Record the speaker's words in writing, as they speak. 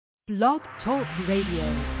Blog Talk Radio.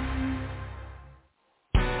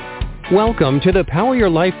 Welcome to the Power Your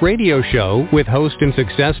Life radio show with host and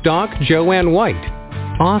success doc Joanne White.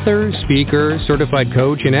 Author, speaker, certified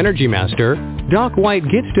coach, and energy master, Doc White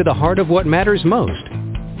gets to the heart of what matters most.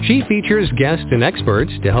 She features guests and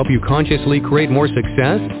experts to help you consciously create more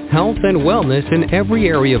success, health, and wellness in every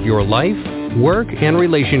area of your life, work, and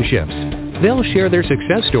relationships. They'll share their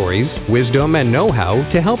success stories, wisdom, and know-how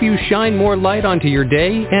to help you shine more light onto your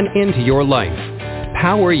day and into your life.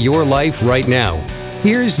 Power your life right now.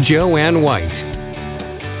 Here's Joanne White.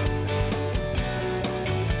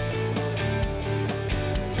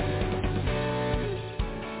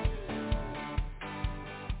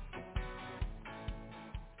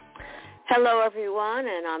 Hello, everyone,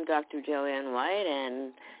 and I'm Dr. Joanne White,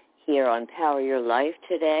 and here on Power Your Life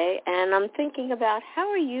today, and I'm thinking about how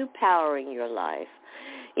are you powering your life?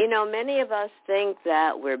 You know, many of us think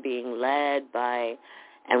that we're being led by,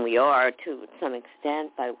 and we are to some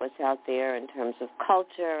extent, by what's out there in terms of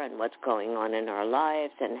culture and what's going on in our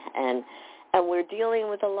lives, and we're dealing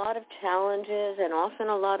with a lot of challenges and often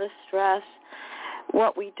a lot of stress.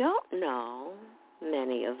 What we don't know,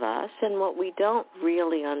 many of us, and what we don't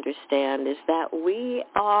really understand is that we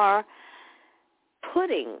are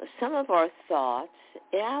putting some of our thoughts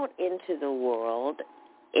out into the world,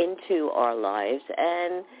 into our lives,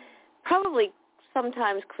 and probably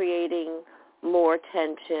sometimes creating more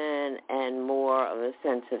tension and more of a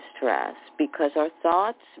sense of stress because our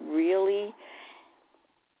thoughts really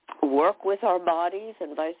work with our bodies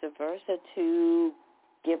and vice versa to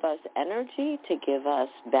give us energy, to give us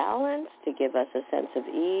balance, to give us a sense of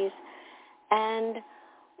ease. And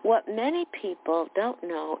what many people don't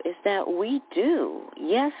know is that we do,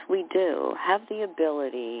 yes, we do, have the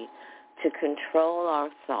ability to control our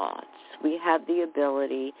thoughts. We have the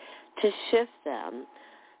ability to shift them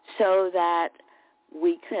so that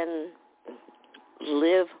we can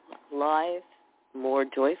live life more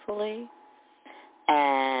joyfully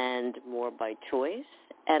and more by choice.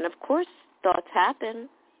 And, of course, thoughts happen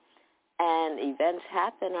and events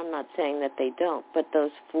happen. I'm not saying that they don't, but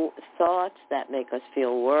those thoughts that make us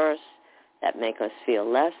feel worse, that make us feel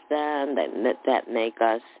less than, that make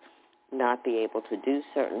us not be able to do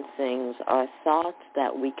certain things are thoughts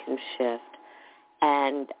that we can shift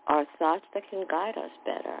and are thoughts that can guide us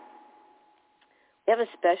better. We have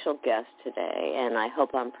a special guest today, and I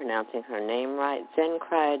hope I'm pronouncing her name right. Zen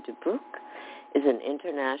Cryar DeBrucke is an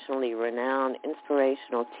internationally renowned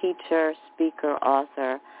inspirational teacher, speaker,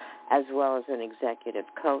 author, as well as an executive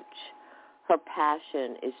coach. Her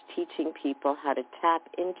passion is teaching people how to tap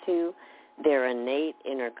into their innate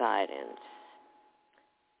inner guidance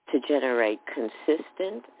to generate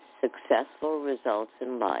consistent, successful results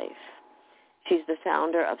in life. She's the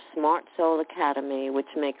founder of Smart Soul Academy, which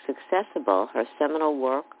makes accessible her seminal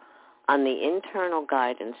work on the internal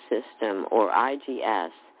guidance system, or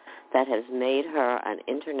IGS, that has made her an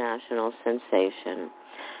international sensation.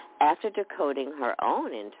 After decoding her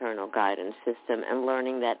own internal guidance system and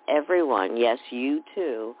learning that everyone, yes, you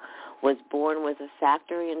too, was born with a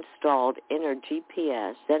factory-installed inner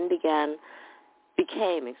GPS, then became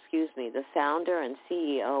the founder and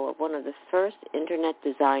CEO of one of the first internet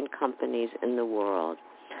design companies in the world.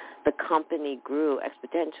 The company grew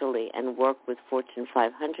exponentially and worked with Fortune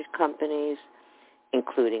 500 companies,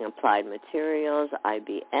 including Applied Materials,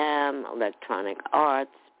 IBM, Electronic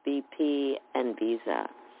Arts, BP, and Visa.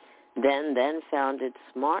 Then founded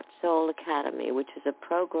Smart Soul Academy, which is a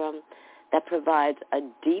program that provides a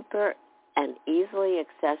deeper and easily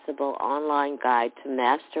accessible online guide to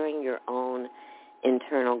mastering your own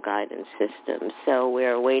internal guidance system. So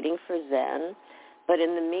we're waiting for Zen, but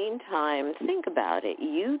in the meantime, think about it.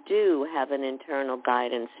 You do have an internal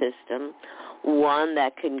guidance system, one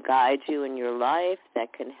that can guide you in your life,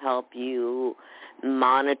 that can help you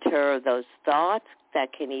monitor those thoughts,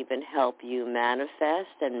 that can even help you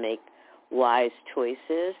manifest and make wise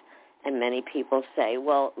choices. And many people say,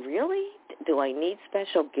 well, really? Do I need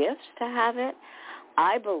special gifts to have it?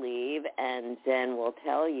 I believe, and Zen will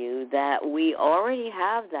tell you, that we already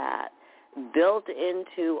have that built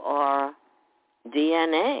into our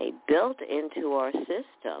DNA, built into our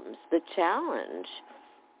systems. The challenge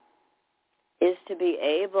is to be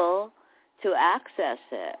able to access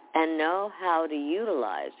it and know how to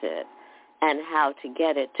utilize it and how to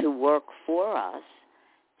get it to work for us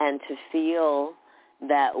and to feel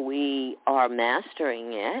that we are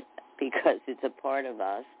mastering it because it's a part of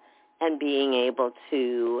us, and being able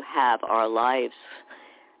to have our lives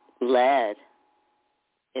led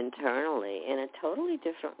internally in a totally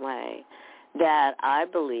different way that I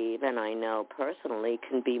believe and I know personally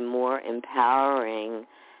can be more empowering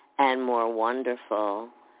and more wonderful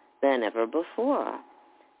than ever before.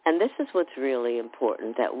 And this is what's really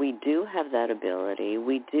important, that we do have that ability.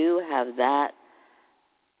 We do have that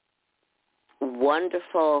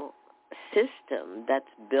wonderful system that's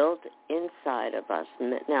built inside of us.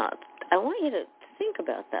 Now, I want you to think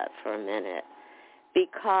about that for a minute,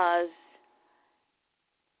 because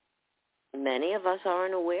many of us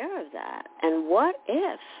aren't aware of that. And what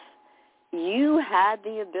if you had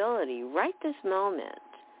the ability right this moment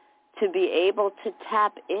to be able to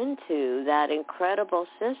tap into that incredible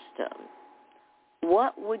system?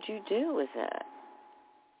 What would you do with it?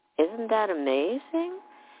 Isn't that amazing?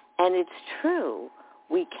 And it's true.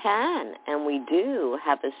 We can and we do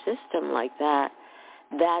have a system like that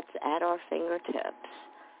that's at our fingertips.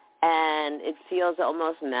 And it feels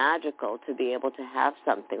almost magical to be able to have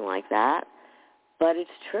something like that. But it's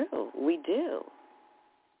true. We do.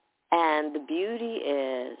 And the beauty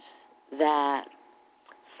is that,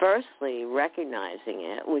 firstly, recognizing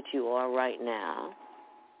it, which you are right now,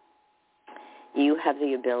 you have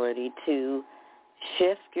the ability to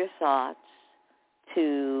shift your thoughts,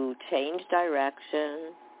 to change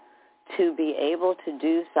direction, to be able to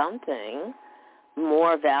do something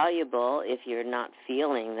more valuable if you're not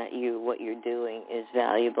feeling that what you're doing is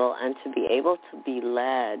valuable, and to be able to be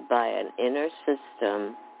led by an inner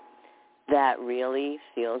system that really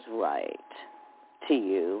feels right to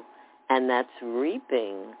you and that's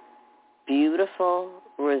reaping beautiful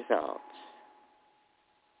results.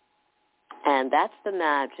 And that's the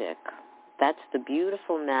magic. That's the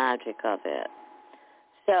beautiful magic of it.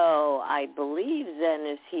 So I believe Zen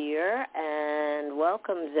is here, and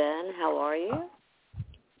welcome, Zen. How are you?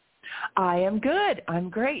 I am good. I'm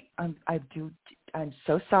great. I'm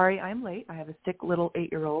so sorry I'm late. I have a sick little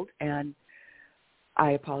 8-year-old, and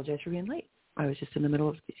I apologize for being late. I was just in the middle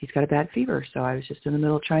of, he's got a bad fever, so I was just in the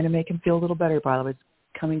middle of trying to make him feel a little better while I was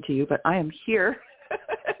coming to you, but I am here.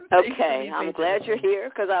 Okay, I'm glad you're here,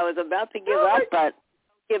 because I was about to give up, but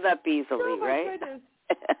give up easily, right? Goodness.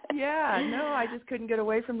 Yeah, no, I just couldn't get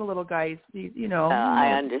away from the little guy. You know,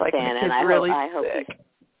 I understand, like and I hope sick.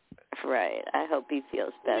 Right. I hope he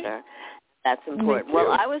feels better. That's important.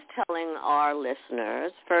 Well, I was telling our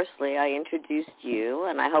listeners, firstly, I introduced you,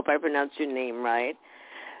 and I hope I pronounced your name right.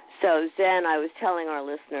 So, Zen, I was telling our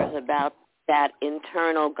listeners about that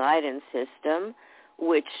internal guidance system,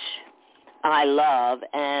 which I love,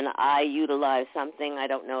 and I utilize something. I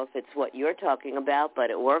don't know if it's what you're talking about, but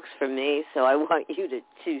it works for me. So I want you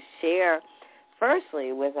to share,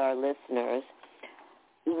 firstly, with our listeners,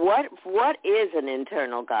 what is an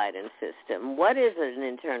internal guidance system? What is an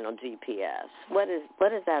internal GPS? What is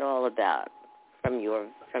that all about from your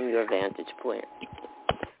vantage point?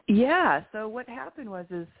 Yeah. So what happened was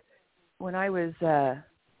when I was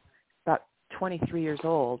about 23 years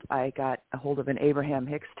old, I got a hold of an Abraham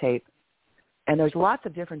Hicks tape. And there's lots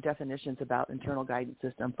of different definitions about internal guidance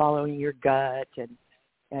system, following your gut,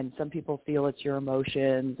 and some people feel it's your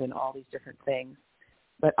emotions and all these different things.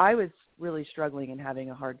 But I was really struggling and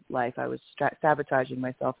having a hard life. I was sabotaging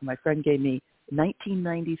myself, and my friend gave me, in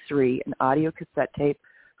 1993, an audio cassette tape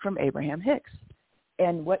from Abraham Hicks.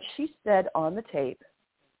 And what she said on the tape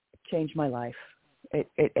changed my life.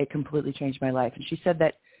 It completely changed my life. And she said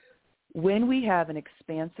that when we have an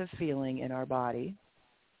expansive feeling in our body,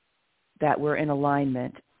 that we're in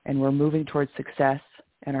alignment and we're moving towards success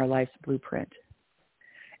and our life's blueprint.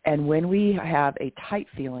 And when we have a tight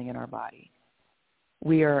feeling in our body,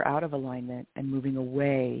 we are out of alignment and moving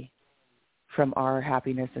away from our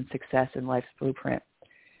happiness and success and life's blueprint.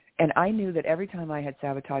 And I knew that every time I had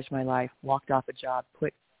sabotaged my life, walked off a job,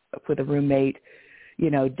 put up with a roommate,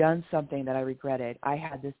 done something that I regretted, I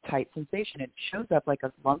had this tight sensation. It shows up like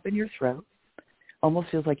a lump in your throat, almost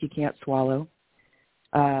feels like you can't swallow,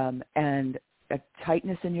 and a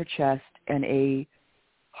tightness in your chest and a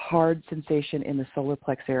hard sensation in the solar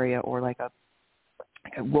plex area, or like a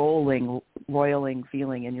roiling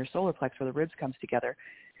feeling in your solar plex where the ribs comes together.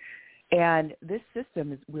 And this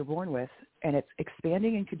system we're born with, and it's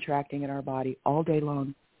expanding and contracting in our body all day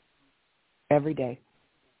long, every day.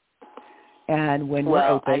 And when we're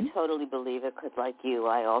open... I totally believe it, because like you,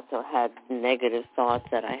 I also had negative thoughts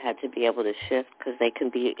that I had to be able to shift, because they can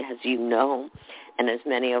be, as you know, and as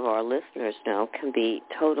many of our listeners know, can be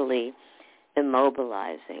totally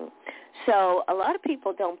immobilizing. So a lot of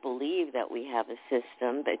people don't believe that we have a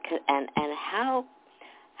system, and how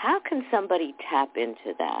can somebody tap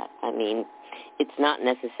into that? I mean, it's not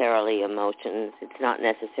necessarily emotions, it's not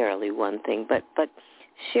necessarily one thing, but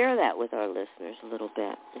share that with our listeners a little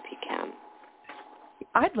bit, if you can.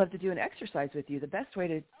 I'd love to do an exercise with you. The best way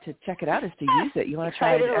to check it out is to use it. You want to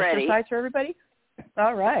try an exercise for everybody?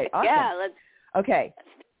 All right. Awesome. Yeah, let's. Okay.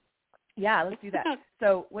 Yeah, let's do that.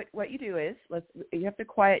 So what you do is, you have to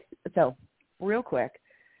quiet. So real quick,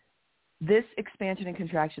 this expansion and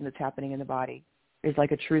contraction that's happening in the body is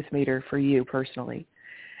like a truth meter for you personally,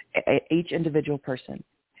 each individual person.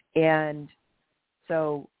 And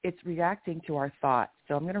so it's reacting to our thoughts.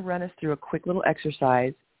 So I'm going to run us through a quick little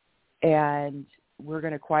exercise, and we're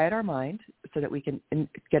going to quiet our mind so that we can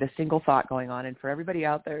get a single thought going on. And for everybody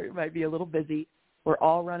out there who might be a little busy, we're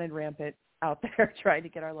all running rampant out there trying to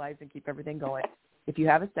get our lives and keep everything going. If you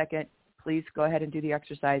have a second, please go ahead and do the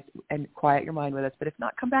exercise and quiet your mind with us. But if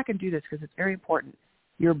not, come back and do this because it's very important.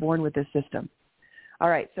 You're born with this system. All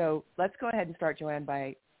right, so let's go ahead and start, Joanne,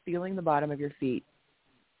 by feeling the bottom of your feet.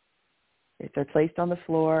 If they're placed on the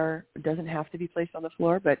floor, it doesn't have to be placed on the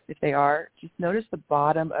floor, but if they are, just notice the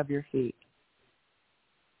bottom of your feet.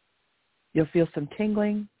 You'll feel some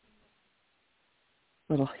tingling,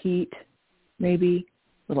 little heat, maybe,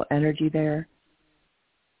 little energy there.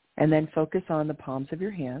 And then focus on the palms of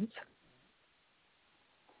your hands.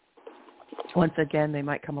 Once again, they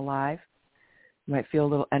might come alive. You might feel a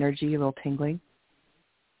little energy, a little tingling.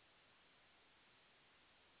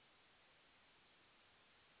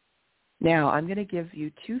 Now, I'm going to give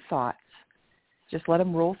you two thoughts. Just let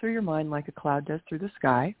them roll through your mind like a cloud does through the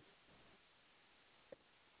sky.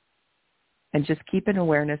 And just keep an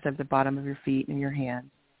awareness of the bottom of your feet and your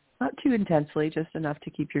hands. Not too intensely, just enough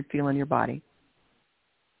to keep your feel in your body.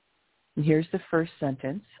 And here's the first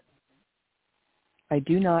sentence. I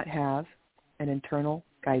do not have an internal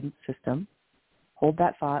guidance system. Hold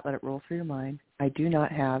that thought, let it roll through your mind. I do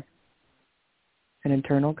not have an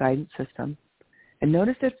internal guidance system. And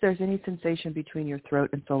notice if there's any sensation between your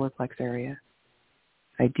throat and solar plex area.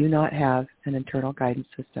 I do not have an internal guidance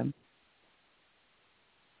system.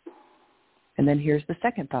 And then here's the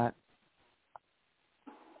second thought.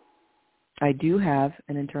 I do have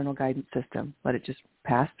an internal guidance system. Let it just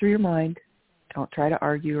pass through your mind. Don't try to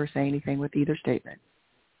argue or say anything with either statement.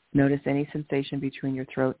 Notice any sensation between your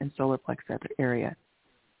throat and solar plex area.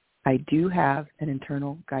 I do have an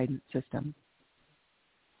internal guidance system.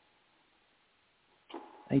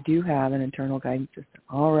 I do have an internal guidance system.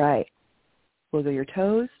 All right. Wiggle your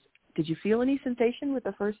toes. Did you feel any sensation with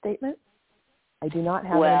the first statement? I do not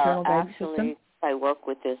have an internal guidance system. Well, actually, I work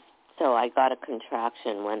with this, so I got a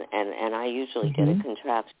contraction when, and I usually get a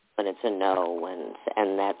contraction when it's a no,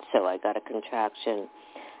 so I got a contraction.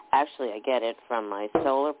 Actually, I get it from my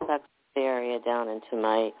solar plexus area down into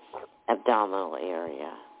my abdominal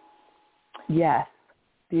area. Yes,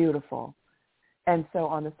 beautiful. And so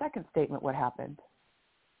on the second statement, what happened?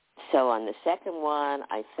 So on the second one,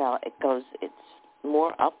 I felt it's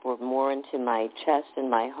more upward, more into my chest and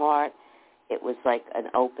my heart. It was like an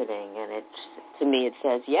opening, and to me it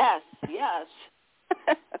says, yes, yes.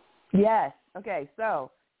 Yes. Okay,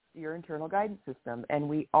 so your internal guidance system, and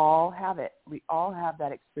we all have it. We all have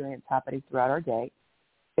that experience happening throughout our day.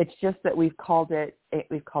 It's just that we've called it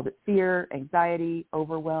fear, anxiety,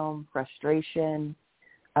 overwhelm, frustration,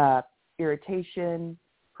 irritation,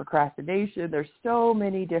 procrastination. There's so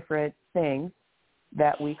many different things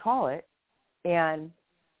that we call it. And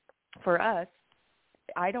for us,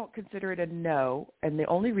 I don't consider it a no. And the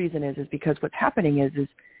only reason is because what's happening is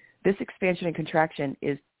this expansion and contraction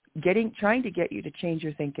is trying to get you to change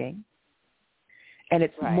your thinking. And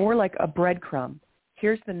it's more like a breadcrumb.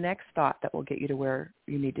 Here's the next thought that will get you to where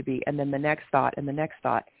you need to be. And then the next thought and the next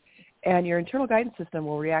thought. And your internal guidance system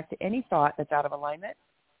will react to any thought that's out of alignment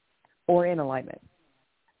or in alignment.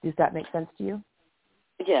 Does that make sense to you?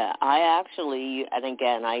 Yeah, I actually, and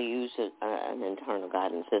again, I use an internal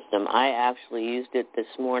guidance system. I actually used it this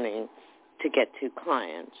morning to get two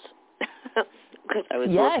clients because I was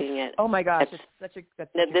looking at. Oh my gosh, it's such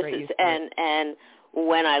a great use. And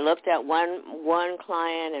when I looked at one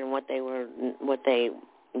client and what they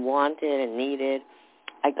wanted and needed,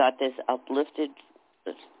 I got this uplifted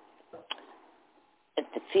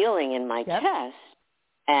feeling in my chest.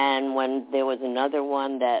 And when there was another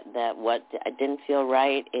one that what I didn't feel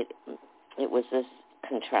right, it was this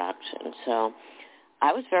contraction. So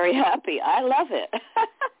I was very happy. I love it.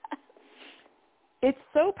 It's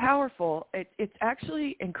so powerful. It's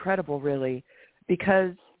actually incredible, really,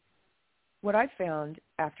 because what I found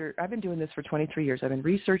after I've been doing this for 23 years, I've been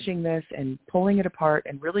researching this and pulling it apart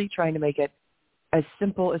and really trying to make it as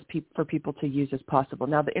simple as for people to use as possible.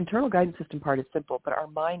 Now, the internal guidance system part is simple, but our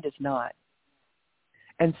mind is not.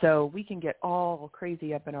 And so we can get all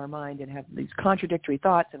crazy up in our mind and have these contradictory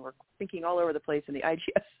thoughts, and we're thinking all over the place. And the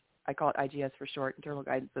IGS, I call it IGS for short, internal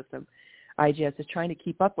guidance system, IGS is trying to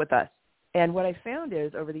keep up with us. And what I found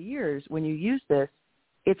is over the years, when you use this,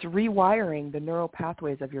 it's rewiring the neural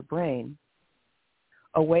pathways of your brain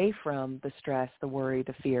away from the stress, the worry,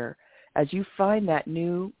 the fear. as you find that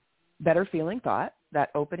new, better feeling thought, that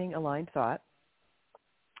opening aligned thought,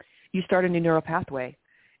 you start a new neural pathway,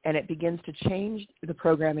 and it begins to change the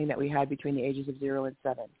programming that we had between the ages of 0 and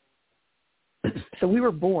 7. So we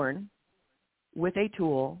were born with a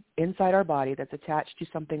tool inside our body that's attached to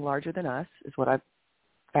something larger than us, is what I've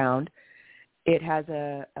found. It has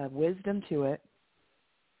a wisdom to it,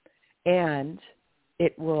 and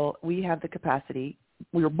we have the capacity,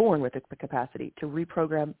 we were born with the capacity to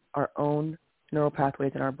reprogram our own neural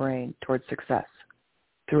pathways in our brain towards success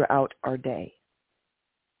throughout our day.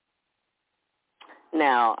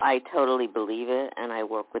 Now, I totally believe it, and I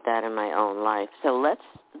work with that in my own life. So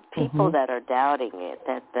people that are doubting it,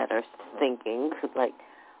 that are thinking, like,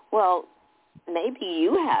 well, maybe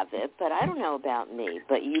you have it, but I don't know about me.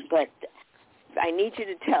 But I need you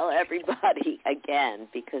to tell everybody again,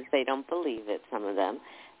 because they don't believe it, some of them,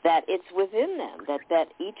 that it's within them, that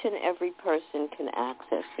each and every person can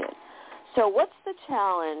access it. So what's the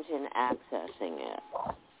challenge in accessing it?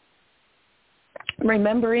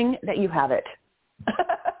 Remembering that you have it.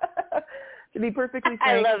 To be perfectly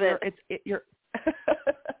frank, I love it. You're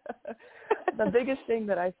the biggest thing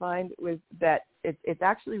that I find was that it's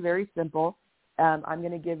actually very simple. I'm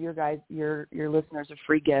going to give your listeners a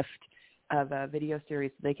free gift of a video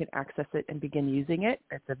series so they can access it and begin using it.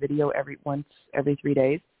 It's a video every 3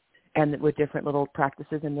 days, and with different little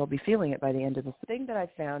practices, and they'll be feeling it by the end of the thing that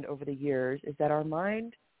I've found over the years is that our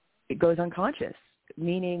mind, it goes unconscious,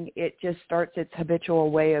 meaning it just starts its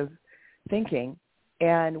habitual way of thinking.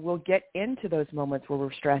 And we'll get into those moments where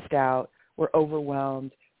we're stressed out, we're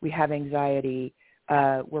overwhelmed, we have anxiety,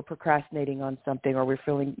 we're procrastinating on something, or we're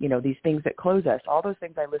feeling, these things that close us. All those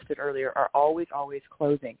things I listed earlier are always, always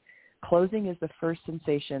closing. Closing is the first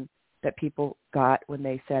sensation that people got when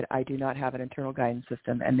they said, I do not have an internal guidance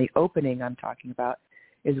system. And the opening I'm talking about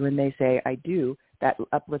is when they say, I do, that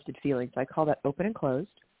uplifted feeling. So I call that open and closed.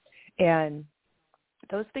 And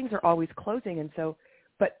those things are always closing. And so,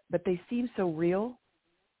 but they seem so real.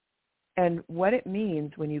 And what it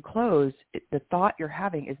means when you close, the thought you're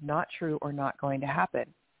having is not true or not going to happen.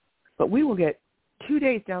 But we will get 2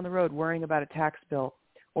 days down the road worrying about a tax bill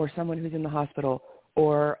or someone who's in the hospital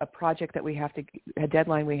or a project that a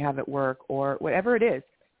deadline we have at work or whatever it is.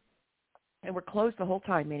 And we're closed the whole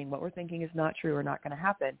time, meaning what we're thinking is not true or not going to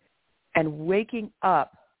happen. And waking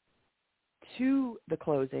up to the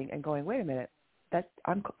closing and going, wait a minute,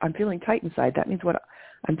 I'm feeling tight inside. That means what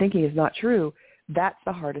I'm thinking is not true. That's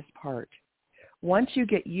the hardest part. Once you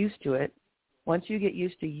get used to it, once you get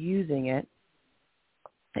used to using it,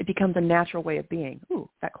 it becomes a natural way of being. Ooh,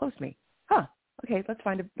 that closed me. Okay, let's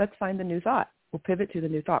find the new thought. We'll pivot to the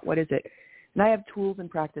new thought. What is it? And I have tools and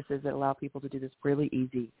practices that allow people to do this really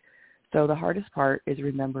easy. So the hardest part is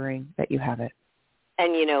remembering that you have it.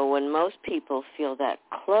 And, when most people feel that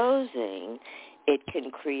closing, it can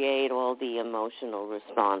create all the emotional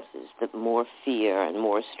responses, the more fear and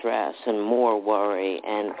more stress and more worry,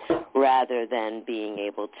 and rather than being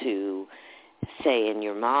able to say in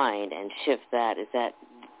your mind and shift that, is that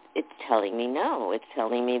it's telling me no, it's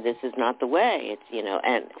telling me this is not the way,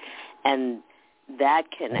 and that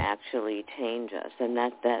can actually change us, and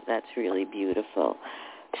that's really beautiful.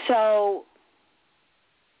 So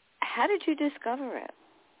how did you discover it?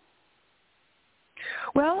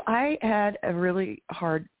 Well, I had a really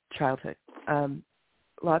hard childhood,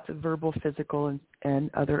 lots of verbal, physical,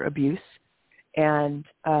 and other abuse. And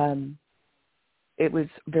it was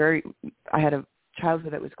I had a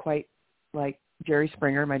childhood that was quite like Jerry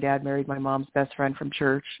Springer. My dad married my mom's best friend from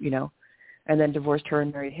church, and then divorced her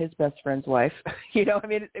and married his best friend's wife.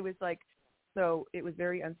 It was like, so it was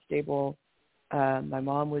very unstable. My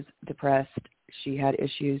mom was depressed. She had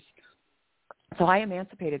issues. So I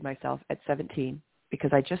emancipated myself at 17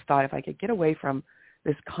 because I just thought if I could get away from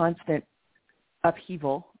this constant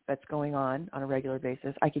upheaval that's going on a regular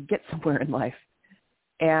basis, I could get somewhere in life.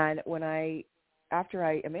 And after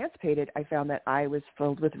I emancipated, I found that I was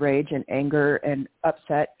filled with rage and anger and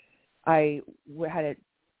upset. I had a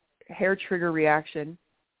hair trigger reaction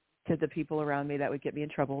to the people around me that would get me in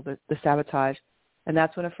trouble, the sabotage. And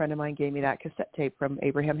that's when a friend of mine gave me that cassette tape from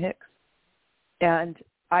Abraham Hicks. And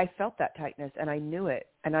I felt that tightness, and I knew it,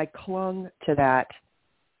 and I clung to that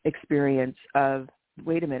experience of,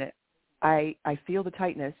 wait a minute, I feel the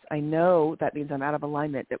tightness. I know that means I'm out of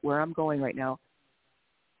alignment, that where I'm going right now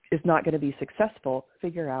is not going to be successful.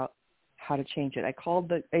 Figure out how to change it. I called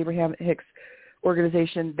the Abraham Hicks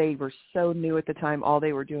organization. They were so new at the time. All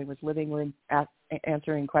they were doing was living room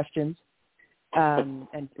answering questions and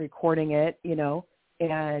recording it,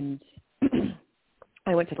 and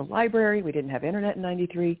I went to the library. We didn't have internet in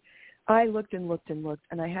 93. I looked and looked and looked,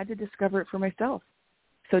 and I had to discover it for myself.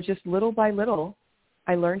 So just little by little,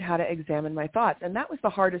 I learned how to examine my thoughts. And that was the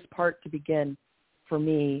hardest part to begin for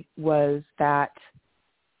me, was that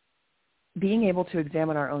being able to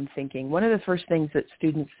examine our own thinking. One of the first things that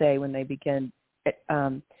students say when they begin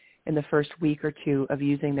in the first week or two of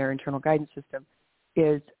using their internal guidance system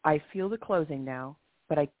is, I feel the closing now,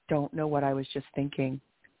 but I don't know what I was just thinking.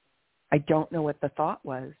 I don't know what the thought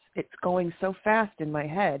was. It's going so fast in my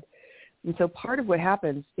head. And so part of what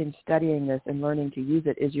happens in studying this and learning to use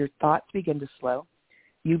it is your thoughts begin to slow.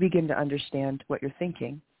 You begin to understand what you're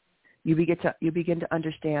thinking. You begin to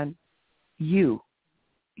understand you.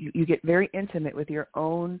 You get very intimate with your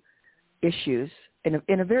own issues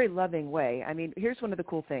in a very loving way. I mean, here's one of the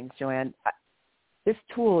cool things, Joanne. This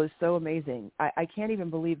tool is so amazing. I can't even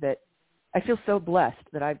believe that. I feel so blessed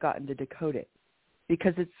that I've gotten to decode it,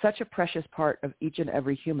 because it's such a precious part of each and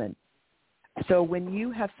every human. So when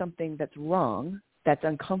you have something that's wrong, that's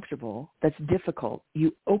uncomfortable, that's difficult,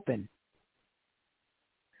 you open.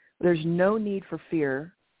 There's no need for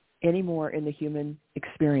fear anymore in the human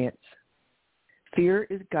experience. Fear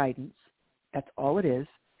is guidance. That's all it is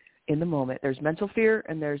in the moment. There's mental fear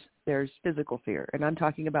and there's physical fear, and I'm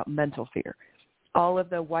talking about mental fear. All of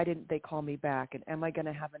the, why didn't they call me back, and am I going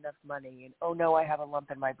to have enough money, and oh no, I have a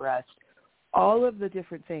lump in my breast. All of the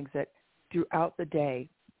different things that throughout the day,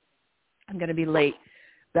 I'm going to be late,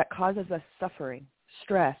 that causes us suffering,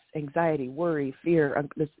 stress, anxiety, worry, fear,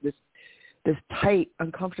 this tight,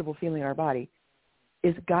 uncomfortable feeling in our body,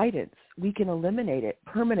 is guidance. We can eliminate it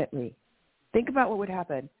permanently. Think about what would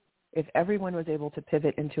happen if everyone was able to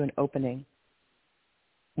pivot into an opening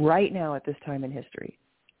right now at this time in history.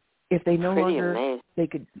 If they no longer, amazing. They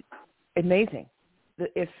could, amazing.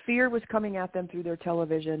 If fear was coming at them through their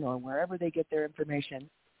television or wherever they get their information,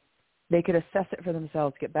 they could assess it for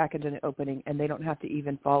themselves, get back into an opening, and they don't have to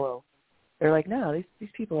even follow. They're like, no, these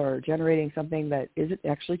people are generating something that isn't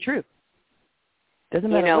actually true. Doesn't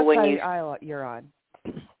matter what side of the aisle you're on.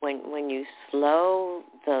 When you slow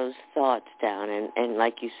those thoughts down, and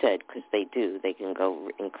like you said, because they do, they can go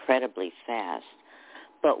incredibly fast.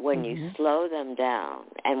 But when you slow them down,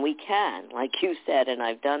 and we can, like you said, and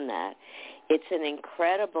I've done that, it's an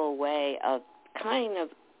incredible way of kind of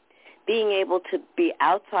being able to be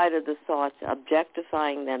outside of the thoughts,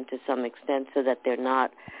 objectifying them to some extent so that they're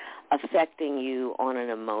not affecting you on an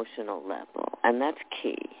emotional level. And that's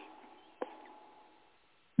key.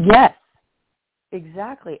 Yes,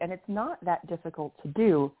 exactly. And it's not that difficult to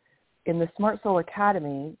do. In the Smart Soul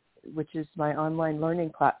Academy, which is my online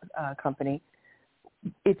learning company,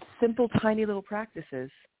 it's simple, tiny little practices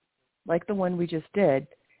like the one we just did.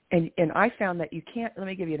 And I found that you can't, let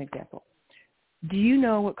me give you an example. Do you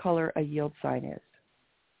know what color a yield sign is?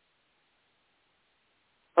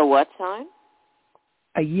 A what sign?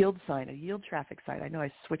 A yield sign, a yield traffic sign. I know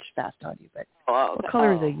I switched fast on you, but what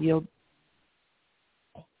color is a yield?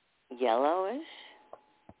 Yellowish.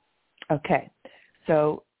 Okay.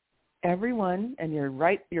 So everyone, and you're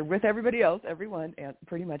right, you're with everybody else, everyone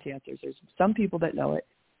pretty much answers. There's some people that know it.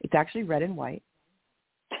 It's actually red and white.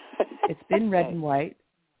 It's been red and white,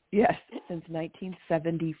 yes, since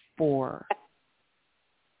 1974.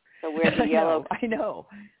 So where's the yellow? I know.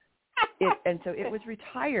 And so it was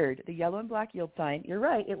retired. The yellow and black yield sign, you're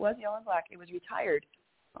right, it was yellow and black. It was retired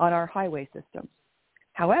on our highway systems.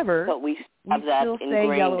 However, but we still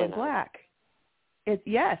say yellow and black.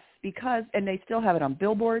 Yes, because, and they still have it on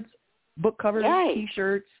billboards, book covers,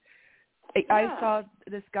 T-shirts. Yeah. I saw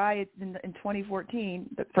this guy in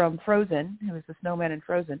 2014 from Frozen, who was the snowman in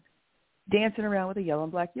Frozen, dancing around with a yellow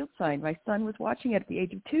and black yield sign. My son was watching it at the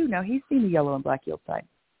age of 2. Now he's seen the yellow and black yield sign.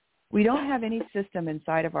 We don't have any system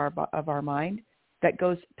inside of our mind that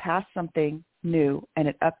goes past something new and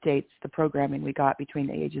it updates the programming we got between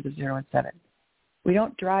the ages of 0 and 7. We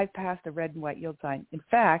don't drive past a red and white yield sign. In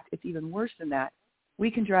fact, it's even worse than that.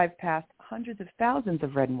 We can drive past hundreds of thousands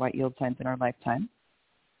of red and white yield signs in our lifetime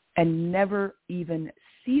and never even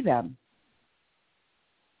see them.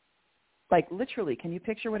 Like literally, can you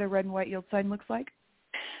picture what a red and white yield sign looks like?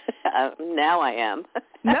 Now I am.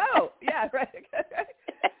 No, yeah, right.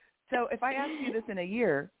 So if I ask you this in a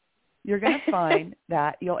year, you're going to find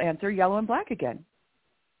that you'll answer yellow and black again.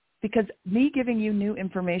 Because me giving you new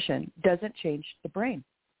information doesn't change the brain.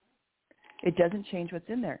 It doesn't change what's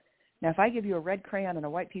in there. Now, if I give you a red crayon and a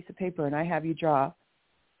white piece of paper and I have you draw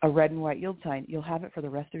a red and white yield sign, you'll have it for the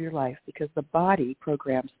rest of your life because the body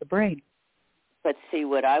programs the brain. But see,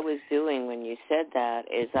 what I was doing when you said that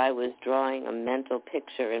is I was drawing a mental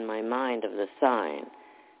picture in my mind of the sign,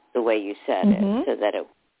 the way you said it, so that it...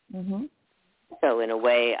 So in a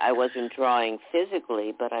way, I wasn't drawing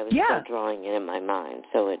physically, but I was still drawing it in my mind.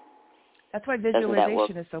 So it... That's why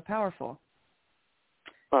visualization is so powerful.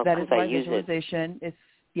 Well, that is why use visualization is,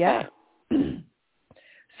 yeah. Right.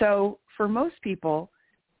 So for most people,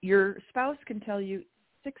 your spouse can tell you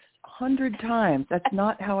 600 times, that's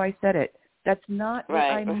not how I said it. That's not what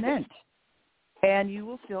I meant. And you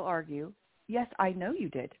will still argue, yes, I know you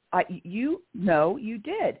did. You know you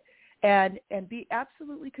did. And be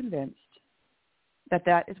absolutely convinced that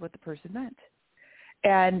that is what the person meant.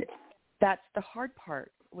 And that's the hard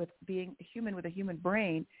part with being a human with a human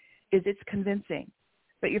brain, is it's convincing.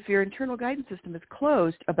 But if your internal guidance system is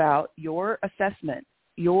closed about your assessment,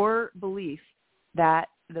 your belief that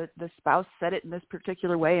the spouse said it in this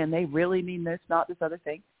particular way and they really mean this, not this other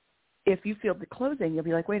thing, if you feel the closing, you'll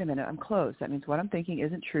be like, wait a minute, I'm closed. That means what I'm thinking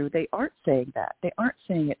isn't true. They aren't saying that. They aren't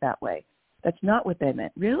saying it that way. That's not what they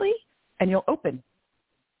meant. Really? And you'll open.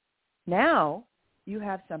 Now you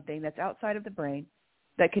have something that's outside of the brain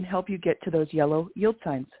that can help you get to those yellow yield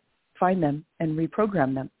signs, find them, and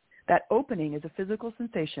reprogram them. That opening is a physical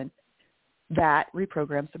sensation that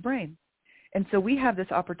reprograms the brain. And so we have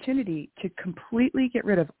this opportunity to completely get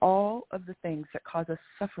rid of all of the things that cause us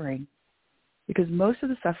suffering, because most of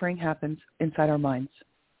the suffering happens inside our minds.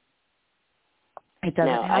 It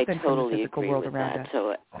doesn't happen from the physical world around us.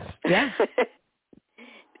 So yeah.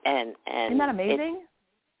 and isn't that amazing?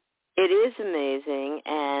 It is amazing,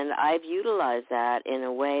 and I've utilized that in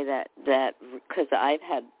a way that because I've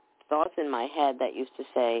had thoughts in my head that used to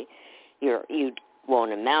say, you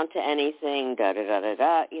won't amount to anything,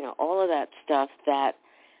 da-da-da-da-da, all of that stuff that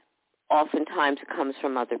oftentimes comes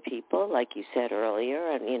from other people, like you said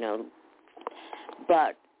earlier, and,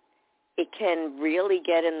 but it can really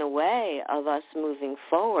get in the way of us moving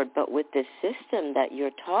forward. But with this system that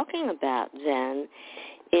you're talking about, Zen,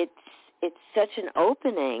 it's such an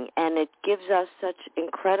opening, and it gives us such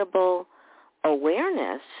incredible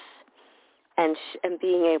awareness and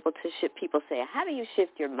being able to people say, how do you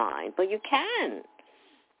shift your mind? But you can.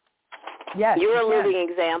 Yes, you're a living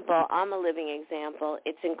example. I'm a living example.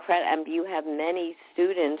 It's incredible. And you have many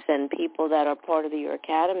students and people that are part of your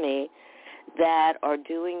academy that are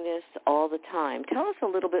doing this all the time. Tell us a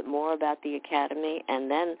little bit more about the academy,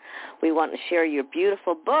 and then we want to share your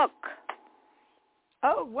beautiful book.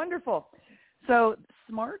 Oh, wonderful. So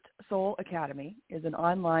Smart Soul Academy is an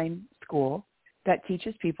online school that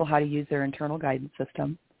teaches people how to use their internal guidance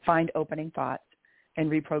system, find opening thoughts, and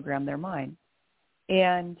reprogram their mind.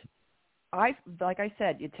 And like I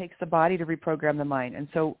said, it takes the body to reprogram the mind. And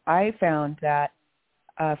so I found that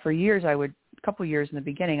for years, a couple years in the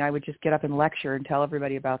beginning, I would just get up and lecture and tell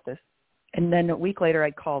everybody about this. And then a week later,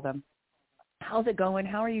 I'd call them. How's it going?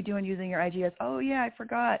 How are you doing using your IGS? Oh, yeah, I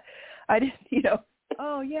forgot. I didn't,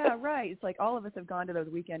 oh, yeah, right. It's like all of us have gone to those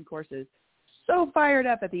weekend courses so fired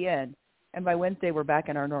up at the end. And by Wednesday, we're back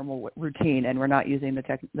in our normal routine, and we're not using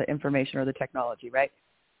the information or the technology, right?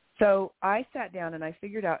 So I sat down and I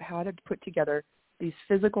figured out how to put together these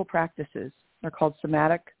physical practices. They're called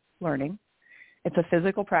somatic learning. It's a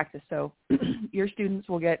physical practice. So your students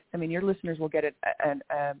will get, your listeners will get an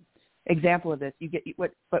example of this.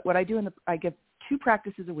 What I do I give 2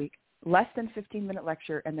 practices a week, less than 15-minute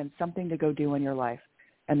lecture, and then something to go do in your life.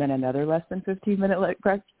 And then another less than 15-minute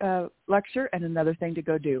lecture and another thing to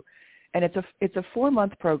go do. And it's a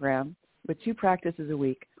 4-month program with 2 practices a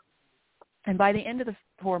week. And by the end of the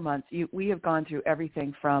 4 months, we have gone through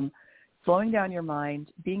everything from slowing down your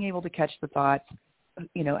mind, being able to catch the thoughts,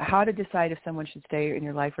 how to decide if someone should stay in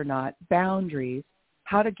your life or not, boundaries,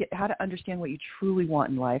 how to understand what you truly want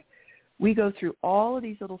in life. We go through all of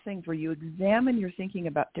these little things where you examine your thinking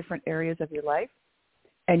about different areas of your life,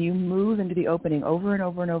 and you move into the opening over and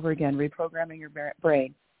over and over again, reprogramming your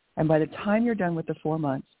brain. And by the time you're done with the 4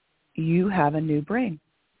 months, you have a new brain.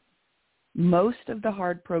 Most of the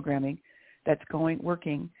hard programming that's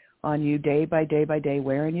working on you day by day by day,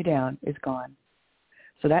 wearing you down, is gone.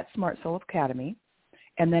 So that's Smart Soul Academy.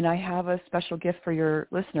 And then I have a special gift for your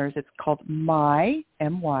listeners. It's called Mind,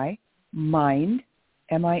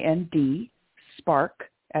 M-I-N-D, Spark,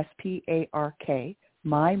 S-P-A-R-K,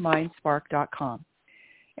 mymindspark.com.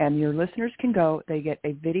 And your listeners can go. They get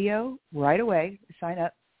a video right away. Sign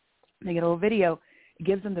up. They get a little video. It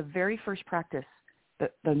gives them the very first practice,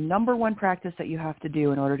 the number 1 practice that you have to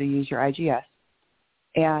do in order to use your IGS.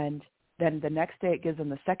 And then the next day it gives them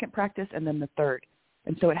the second practice and then the third.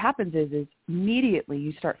 And so what happens is immediately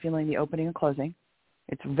you start feeling the opening and closing.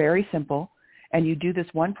 It's very simple. And you do this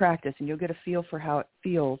 1 practice and you'll get a feel for how it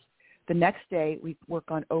feels. The next day we work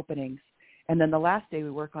on openings. And then the last day we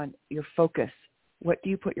work on your focus. What do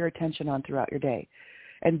you put your attention on throughout your day?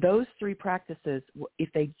 And those 3 practices,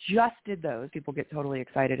 if they just did those, people get totally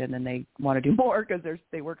excited and then they want to do more because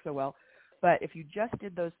they work so well. But if you just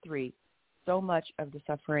did those 3, so much of the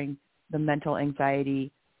suffering, the mental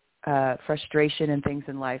anxiety, frustration and things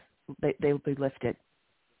in life, they will be lifted.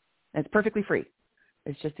 And it's perfectly free.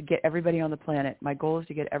 It's just to get everybody on the planet. My goal is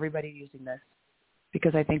to get everybody using this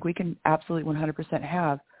because I think we can absolutely 100%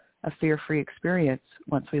 have a fear-free experience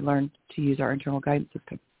once we learn to use our internal guidance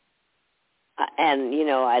system. And, you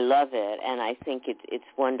know, I love it, and I think it's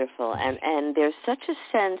wonderful. And there's such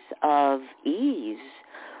a sense of ease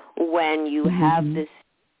when you have this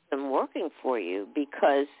system working for you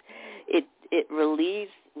because it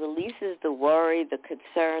releases the worry, the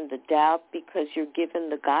concern, the doubt because you're given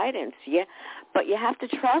the guidance. Yeah, but you have to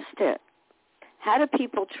trust it. How do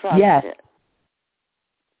people trust it?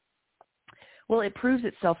 Well, it proves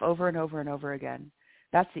itself over and over and over again.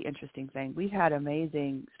 That's the interesting thing. We've had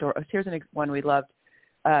amazing stories. Here's one we loved.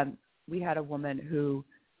 We had a woman who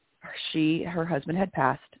her husband had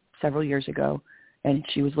passed several years ago, and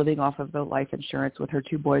she was living off of the life insurance with her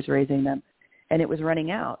 2 boys raising them, and it was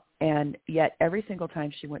running out. And yet every single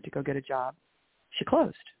time she went to go get a job, she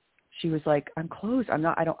closed. She was like, I'm closed.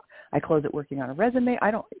 I close at working on a resume.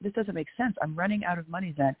 This doesn't make sense. I'm running out of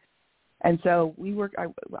money then. And so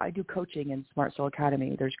I do coaching in Smart Soul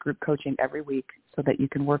Academy. There's group coaching every week so that you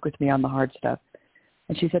can work with me on the hard stuff.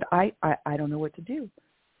 And she said, I don't know what to do.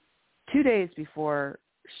 2 days before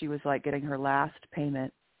she was like getting her last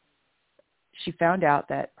payment, she found out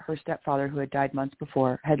that her stepfather, who had died months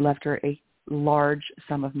before, had left her a large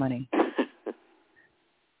sum of money.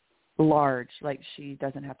 Large, like she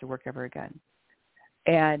doesn't have to work ever again.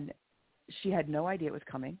 And she had no idea it was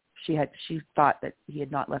coming. She thought that he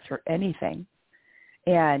had not left her anything,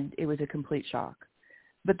 and it was a complete shock.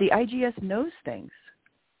 But the IGS knows things.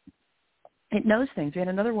 It knows things. We had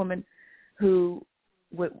another woman who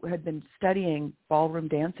had been studying ballroom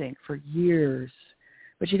dancing for years,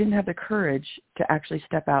 but she didn't have the courage to actually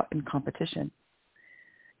step out in competition.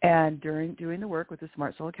 And during doing the work with the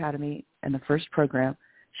Smart Soul Academy and the first program,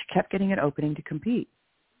 she kept getting an opening to compete.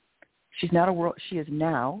 She is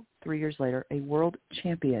now, 3 years later, a world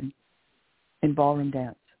champion in ballroom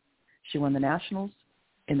dance. She won the nationals.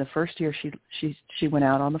 In the first year, she went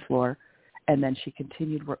out on the floor, and then she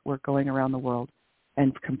continued work going around the world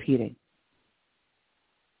and competing.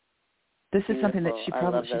 This is something that she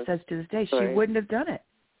says to this day, she wouldn't have done it.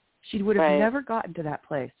 She would have never gotten to that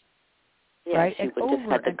place. Yeah, right? She and would have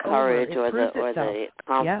had the courage or the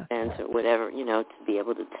confidence or whatever, to be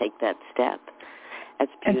able to take that step.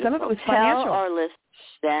 That's beautiful. And some of it was financial. Tell our listeners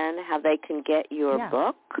then how they can get your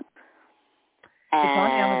book. It's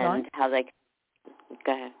on Amazon.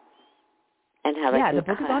 Go ahead. And how they can... the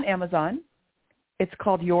book is on Amazon. It's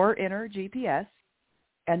called Your Inner GPS.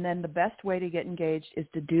 And then the best way to get engaged is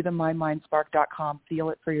to do the mymindspark.com, feel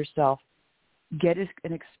it for yourself, get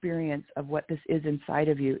an experience of what this is inside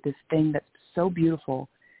of you, this thing that's so beautiful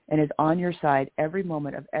and is on your side every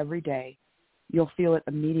moment of every day. You'll feel it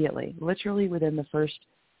immediately. Literally within the first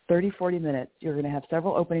 30, 40 minutes, you're going to have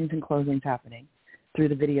several openings and closings happening through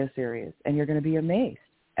the video series, and you're going to be amazed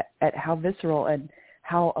at how visceral and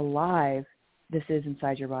how alive this is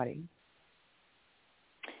inside your body.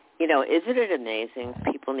 Isn't it amazing?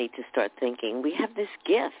 People need to start thinking, we have this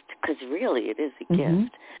gift, because really it is a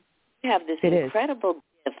gift. We have this incredible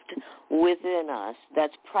gift within us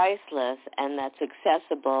that's priceless and that's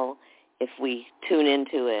accessible if we tune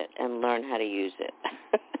into it and learn how to use it.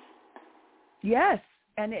 Yes,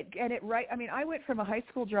 and I went from a high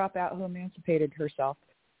school dropout who emancipated herself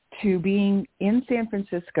to being in San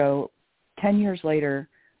Francisco 10 years later,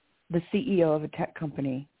 the CEO of a tech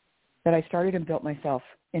company that I started and built myself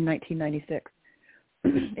in 1996.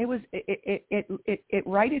 It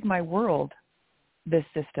righted my world, this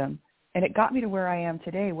system, and it got me to where I am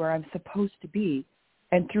today, where I'm supposed to be.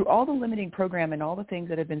 And through all the limiting program and all the things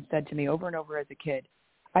that have been said to me over and over as a kid,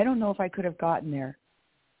 I don't know if I could have gotten there.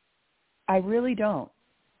 I really don't,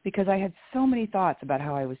 because I had so many thoughts about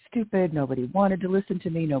how I was stupid, nobody wanted to listen to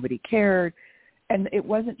me, nobody cared, and it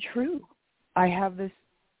wasn't true. I have this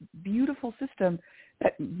beautiful system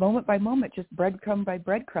that moment by moment, just breadcrumb by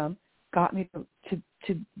breadcrumb, got me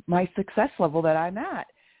to my success level that I'm at.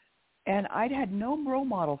 And I'd had no role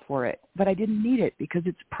model for it, but I didn't need it because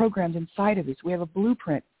it's programmed inside of us. We have a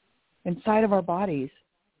blueprint inside of our bodies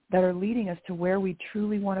that are leading us to where we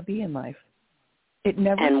truly want to be in life. It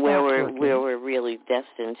never and where working. we're really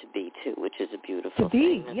destined to be too, which is a beautiful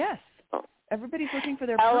thing. Yes. Everybody's looking for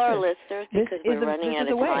their Tell purpose. Our listeners, because we're running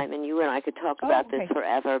out of time, and you and I could talk about this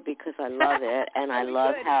forever because I love it, and I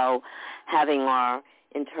love how having our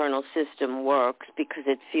internal system works because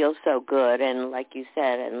it feels so good, and like you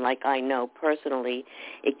said, and like I know personally,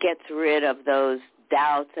 it gets rid of those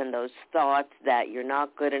doubts and those thoughts that you're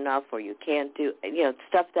not good enough or you can't do,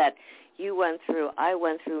 stuff that you went through, I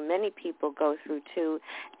went through, many people go through too.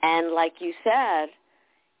 And like you said,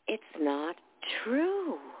 it's not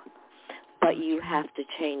true. But you have to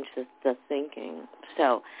change the thinking.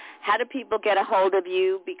 So how do people get a hold of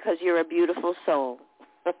you because you're a beautiful soul?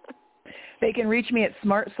 They can reach me at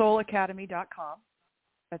smartsoulacademy.com.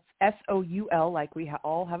 That's SOUL, like we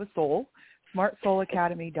all have a soul,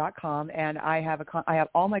 smartsoulacademy.com. And I have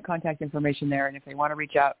all my contact information there. And if they want to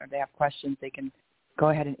reach out or they have questions, they can go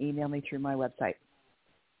ahead and email me through my website.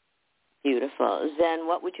 Beautiful. Zen,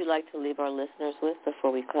 what would you like to leave our listeners with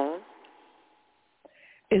before we close?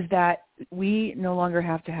 Is that we no longer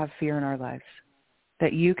have to have fear in our lives,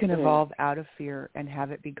 that you can evolve out of fear and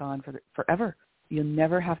have it be gone forever. You'll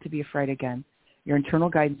never have to be afraid again. Your internal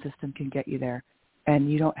guidance system can get you there, and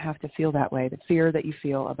you don't have to feel that way. The fear that you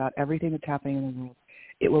feel about everything that's happening in the world,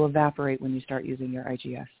 it will evaporate when you start using your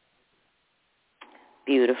IGS.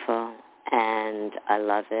 Beautiful, and I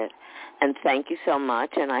love it. And thank you so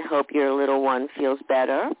much, and I hope your little one feels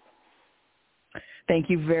better. Thank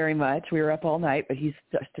you very much. We were up all night, but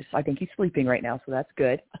I think he's sleeping right now, so that's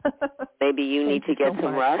good. Maybe you need to get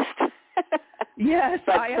some rest. Yes,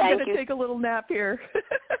 but I am going to take a little nap here.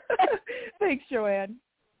 Thanks, Joanne.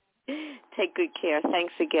 Take good care.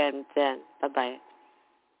 Thanks again, Zen. Bye-bye.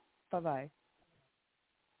 Bye-bye.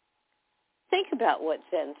 Think about what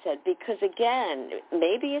Zen said, because, again,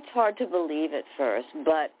 maybe it's hard to believe at first,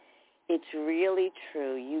 but it's really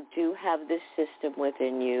true. You do have this system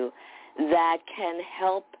within you that can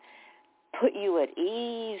help put you at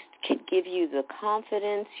ease, can give you the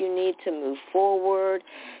confidence you need to move forward,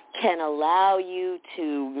 can allow you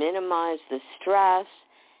to minimize the stress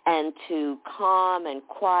and to calm and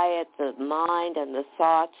quiet the mind and the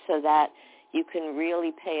thoughts so that you can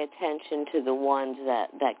really pay attention to the ones that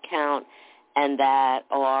count and that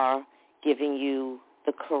are giving you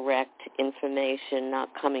the correct information, not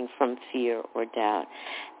coming from fear or doubt.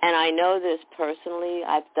 And I know this personally.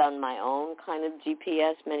 I've done my own kind of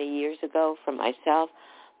GPS many years ago for myself.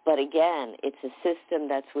 But again, it's a system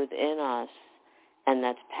that's within us and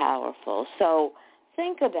that's powerful. So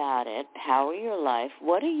think about it. Power your life.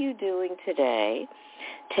 What are you doing today?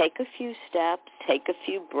 Take a few steps. Take a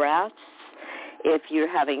few breaths. If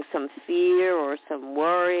you're having some fear or some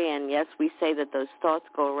worry, and yes, we say that those thoughts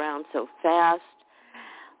go around so fast,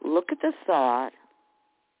 look at the thought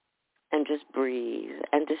and just breathe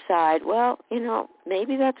and decide, well,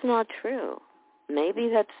 maybe that's not true.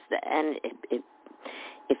 Maybe and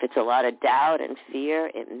if it's a lot of doubt and fear,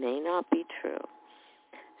 it may not be true.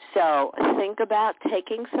 So think about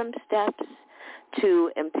taking some steps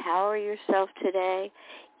to empower yourself today.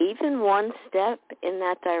 Even one step in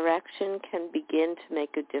that direction can begin to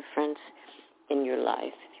make a difference in your life.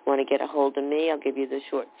 If you want to get a hold of me, I'll give you the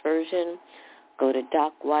short version. Go to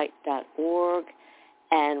docwhite.org,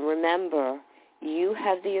 and remember, you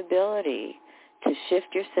have the ability to shift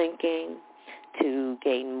your thinking, to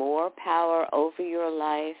gain more power over your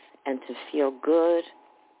life, and to feel good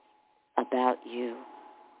about you.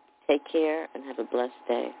 Take care and have a blessed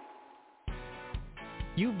day.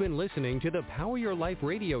 You've been listening to the Power Your Life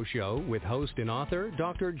radio show with host and author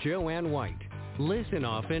Dr. Joanne White. Listen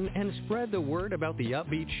often and spread the word about the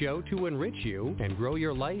upbeat show to enrich you and grow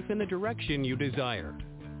your life in the direction you desire.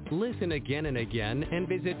 Listen again and again and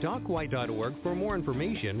visit docwhite.org for more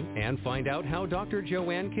information and find out how Dr.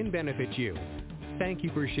 Joanne can benefit you. Thank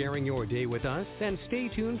you for sharing your day with us, and stay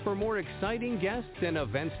tuned for more exciting guests and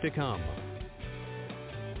events to come.